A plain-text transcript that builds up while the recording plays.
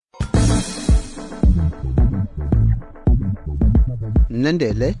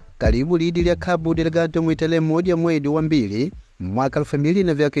Nandele, karibu Lidi ya Cabo Delgado mwitele moja mwezi wa 2 mwaka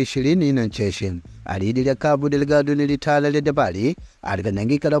 2020 na ncheshi. Lidi ya Cabo Delgado nilitala le debali,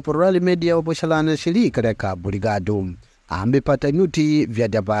 alikanangika la porali media waposhalana shirika la Cabo Delgado. Ambepata nyuti vya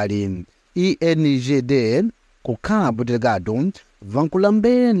debali. ENGD ku Cabo Delgado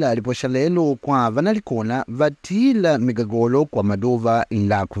vankulambela aliposhalelo kwa vanalikona vatila migagolo kwa maduva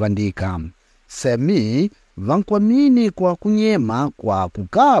ila kuvandika. Semi vankwamini kwa kunyema kwa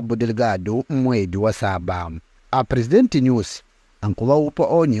Cabo Delgado mwezi wa 7. A Presidenti News ankuwa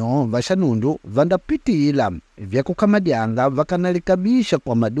upo onyo vashanundu vandapitila vya kukamadianga vakanalikabisha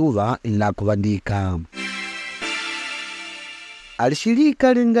kwa maduva ila kuvandika.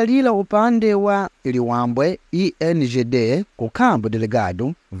 Alishirika lingalila upande wa iliwambwe ENGD ku Cabo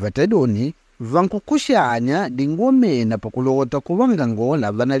Delgado vatedoni vankukushanya dingome na pakulota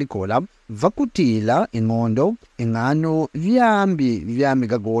kuwangangola vanalikola vakutila ingondo ingano vyambi vya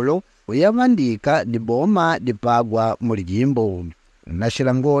migagolo uyavandika diboma dipagwa mulijimbo.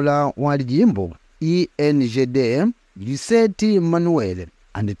 Nashilangola wa lijimbo ENGD Giseti Manuel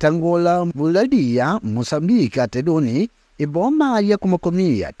anditangola muladia Mosambika tedoni iboma ya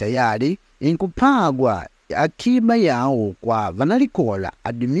kumakomia tayari inkupagwa akiba yao kwa vanalikola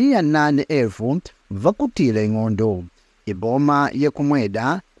adimia 8,000 vakutila ingondo. Iboma ya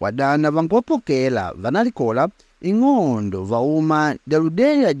kumweda kwa dana vankopokela vanalikola ingondo vauma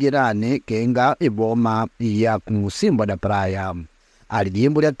daludea jirani kenga iboma ya kumusimba da praia.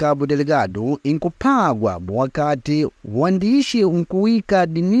 Alijimbo ya Cabo Delgado inkupagwa wakati wandishi unkuwika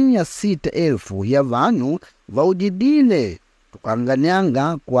dimia 6,000 ya vanu vaujidile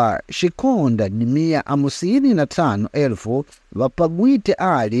tukanganyanga kwa shikonda dimia 55,000 vapagwite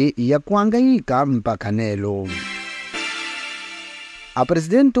ali ya kuangaika mpaka nelo. A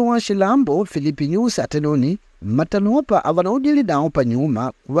Presidente wa Shilambo Filipe News atenoni matanopa avanaudili dao pa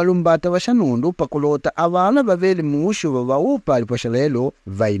nyuma kuvalumbata vashanundu pakulota avala vaveli mushu vavaupa aliposhalelo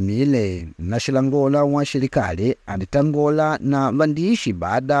vaimile. Na shilangola wa shirikali anditangola na vandishi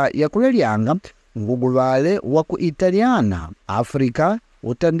baada ya kulelianga nguguvale wa ku Italiana Afrika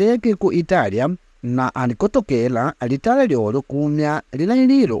utandeke ku Italia na anikotokela alitala liolo kumya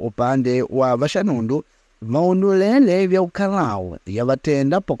lilaililo upande wa vashanundu maunulele vya ukarao ya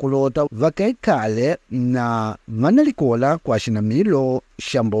vatenda pakulota vakaikale na vanalikola kwa shinamilo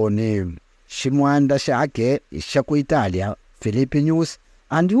shamboni. Shimwanda shake shaku Italia Filipe News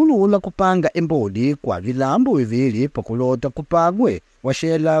andiulula kupanga embodi kwa vilambo vivili pakulota kupagwe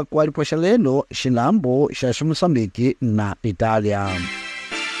washela kwa liposhalelo shilambo sha Mosambiki na Italia.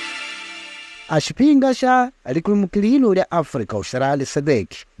 Ashipinga sha alikumukililo ya Afrika usharali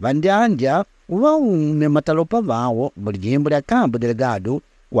sadeki vandianja waume matalopa vao mulijimbo ya Cabo Delgado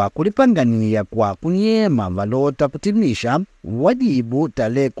kwa kulipangania kwa kunyema valota kutimisha wajibu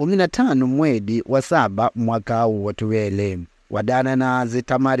tarehe 15 mwezi wa 7 mwaka watuwele. Wadana na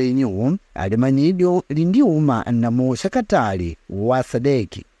zitamari nyu alimanyidio lindiuma na mushakatali wa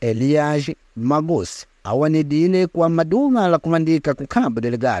sadeki Eliaji Magos awanidile kwa maduva la kumandika ku Cabo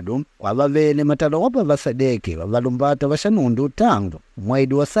Delgado kwa vavele matalopa va sadeki valumbata vashanundu tangu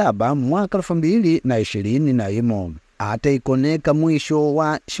mwezi wa 7 mwaka 2021. Ata ikoneka mwisho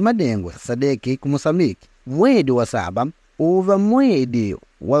wa shimadengo sadeki ku Mosambiki mwezi wa 7 uva mwezi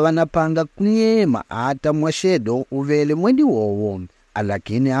wa wanapanga kunyema ata mwashedo uvele mwezi wowo,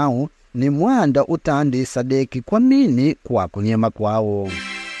 alakini hao ni mwanda utandi sadeki kwa mini kwa kunyema kwao.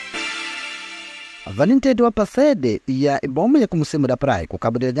 Vanintete wa pasede ya iboma ya kumusimu da praia ku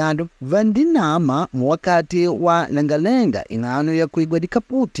Cabo Delgado vandinama mwakati wa lengalenga ingano ya kuigwa di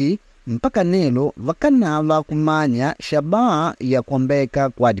kaputi mpaka nelo vakanava kumanya shabaa ya kuambeka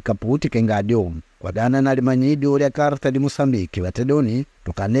kwa di kaputi kengadio. Wadana na limanyidio ya karta di Mosambiki watedoni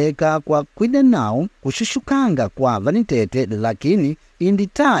tukaneka kwa kwide nao kushushukanga kwa vanintete, lakini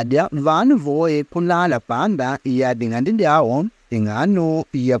inditadia vanu voe kulala panda ya dingandindi hao ingano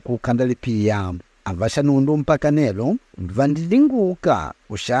ya kukandalipia. Avashanundu mpaka nelo vandilinguka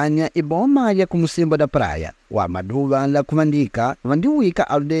ushanya iboma ya kumusimba da praia wa maduva la kumandika vandiwika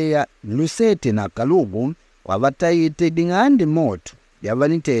aldea Lusete na Kalubu wa vataite dingandi moto ya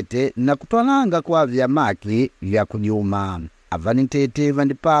vanitete na kutwalanga kwa vya maki vya kunyuma. Avanitete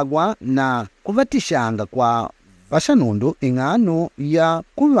vandipagwa na kuvatishanga kwa vashanundu ingano ya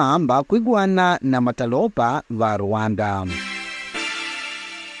kuvamba kuigwana na matalopa va Rwanda.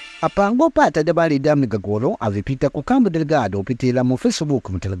 Apango pata debali da migagolo avipita ku Cabo Delgado upitila mu Facebook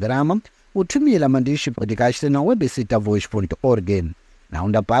mu Telegrama utumila mandishi podcast na website voice.org. na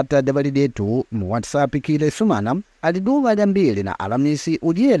undapata dabali detu mu WhatsApp kile sumana aliduva jambili na Alamisi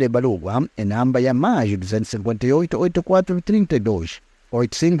ujiele balugwa namba ya maji 258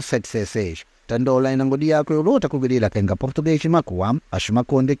 8576 tandola inangodi yako yolota kubilila kenga Portuguese makuwa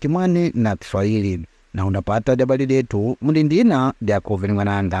ashumakonde kimwani na Kiswahili na unapata dabali detu mundindina dia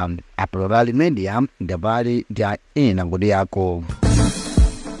kuvinwananga Aprovali Media dabali dia inangodi yako.